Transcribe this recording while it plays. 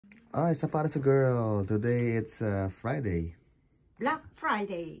Alright, Sapatos girl. Today it's Friday. Black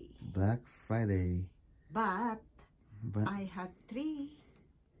Friday. Black Friday. But I have 3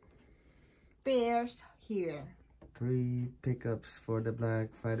 pairs here. 3 pickups for the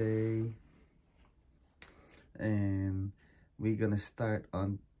Black Friday. And we're gonna start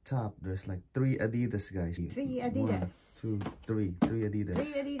on top. There's like 3 Adidas, guys. 3 Adidas. 1, 2, 3. 3 Adidas.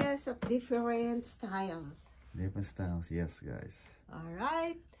 3 Adidas of different styles. Different styles, yes, guys.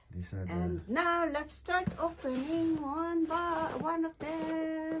 Alright. These are And now let's start opening one of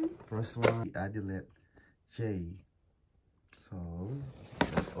them. first one, Adilet J. So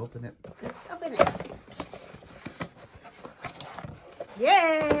let's open it. Let's open it.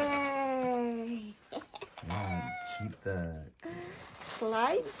 Yay! Yeah, cheetah.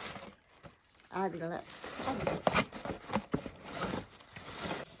 Slides. Adilet.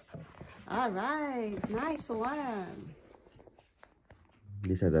 Alright, nice one.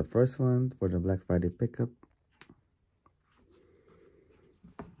 These are the first one for the Black Friday pickup.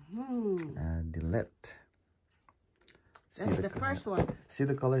 Adilet. That's the first one. See,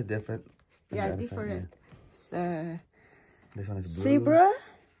 the color is different. Yeah, different. Yeah. This one is blue. Zebra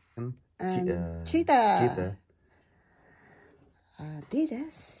and cheetah.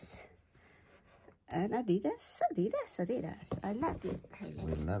 Adidas. And Adidas. I like it.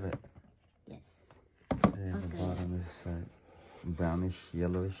 We love it. Yes. And the bottom is brownish,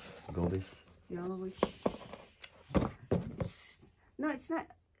 yellowish, goldish. Yellowish. No, it's not.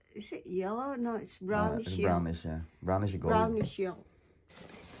 Is it yellow? No, it's brownish. It's brownish, yeah. Brownish gold. Brownish yellow.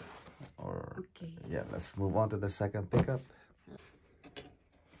 Okay. Yeah, let's move on to the second pickup.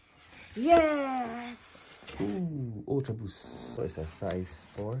 Yes. Ooh, Ultra Boost. So it's a size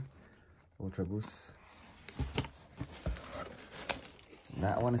 4. Ultra Boost.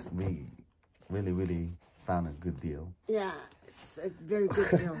 That one is we really found a good deal. Yeah, it's a very good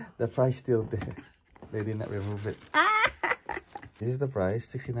deal. The price still there. They did not remove it. This is the price,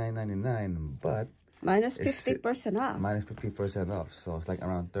 $69.99, but minus 50% off. Minus 50% off, so it's like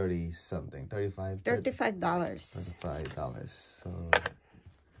around 30 something, $35. $35. So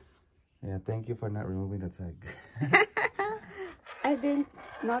yeah, thank you for not removing the tag. I didn't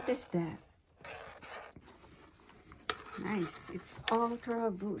notice that. Nice. It's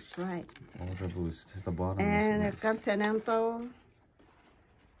Ultra Boost, right? Ultra Boost. This is the bottom. And nice. a Continental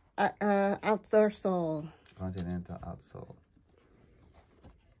outdoor sole. Continental outsole.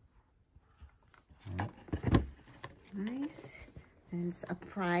 Nice. And it's a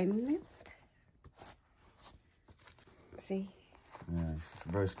prime knit. See? Yeah, it's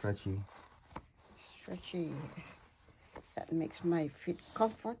very stretchy. Stretchy. That makes my feet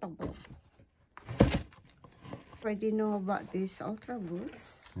comfortable. Already know about these Ultra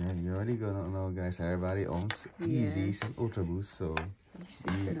Boosts. Yeah, you already gonna know, guys. Everybody owns Yeezys and Ultra Boost, so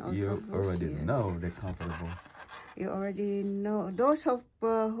you already know they're comfortable. You already know. Those who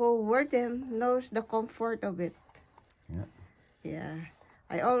wear them knows the comfort of it. Yeah. Yeah.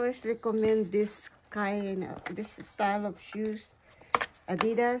 I always recommend this style of shoes.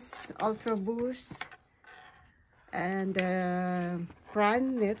 Adidas Ultra Boost and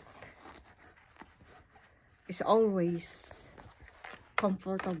Prime Knit is always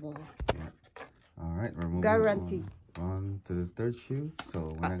comfortable. Yeah. All right, we're moving Guaranteed. on to the third shoe.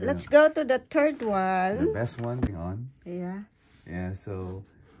 So let's go to the third one. The best one on. Yeah. Yeah, so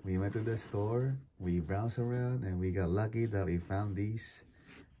we went to the store, we browsed around, and we got lucky that we found these.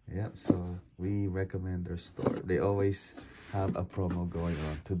 Yep, so we recommend their store. They always have a promo going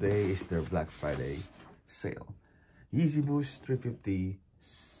on. Today is their Black Friday sale. Yeezy Boost 350,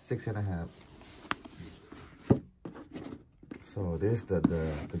 6.5. So this is the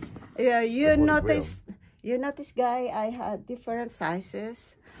yeah, you notice, guy, I had different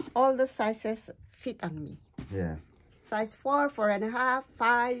sizes. All the sizes fit on me. Yeah. Size 4, 4.5,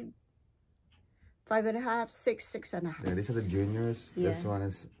 5, 5.5, 6, 6.5. Yeah, these are the juniors. Yeah. This one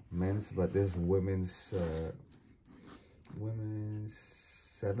is men's, but this is women's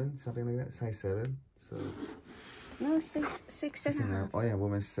 7, something like that. Size 7. So no, 6.5. Oh yeah,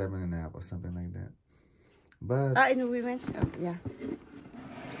 women's 7.5 or something like that. But in women's, yeah.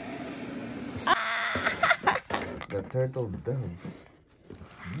 The Turtle Dove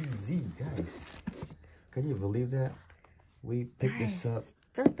Yeezy, guys. Can you believe that? We picked this up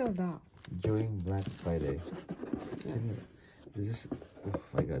Turtle Dove during Black Friday. Yes. This is, oh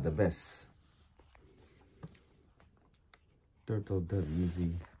my god, the best. Turtle Dove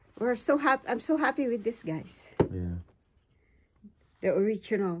Yeezy. We're so happy. I'm so happy with this, guys. Yeah. The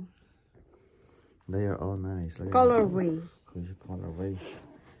original. They are all nice. Colorway. Colorway.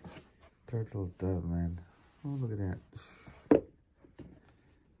 Turtle Dove, man. Oh, look at that.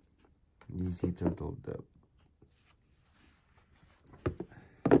 Easy turtle dove.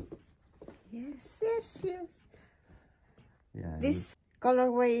 Yes, yes, yes. Yeah. This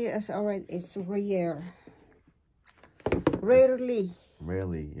colorway is already it's rare. Rarely.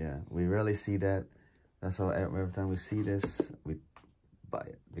 Rarely, yeah. We rarely see that. That's why every time we see this, we buy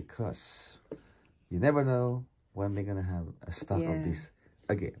it because you never know when they're gonna have a stock of this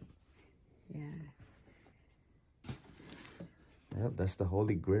again. Yeah. Yep, that's the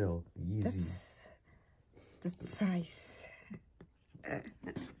holy grail. Easy. That's the size.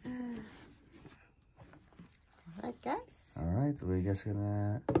 Alright, guys. Alright, we're just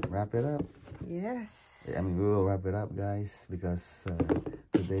gonna wrap it up. Yes. I mean, we will wrap it up, guys, because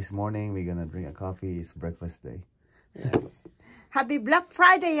today's morning we're gonna drink a coffee. It's breakfast day. Yes. Happy Black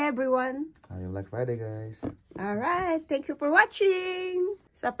Friday, everyone. Happy Black Friday, guys. Alright, thank you for watching.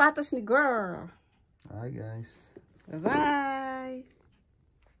 Sapatos ni Girl. Alright, guys. Bye-bye.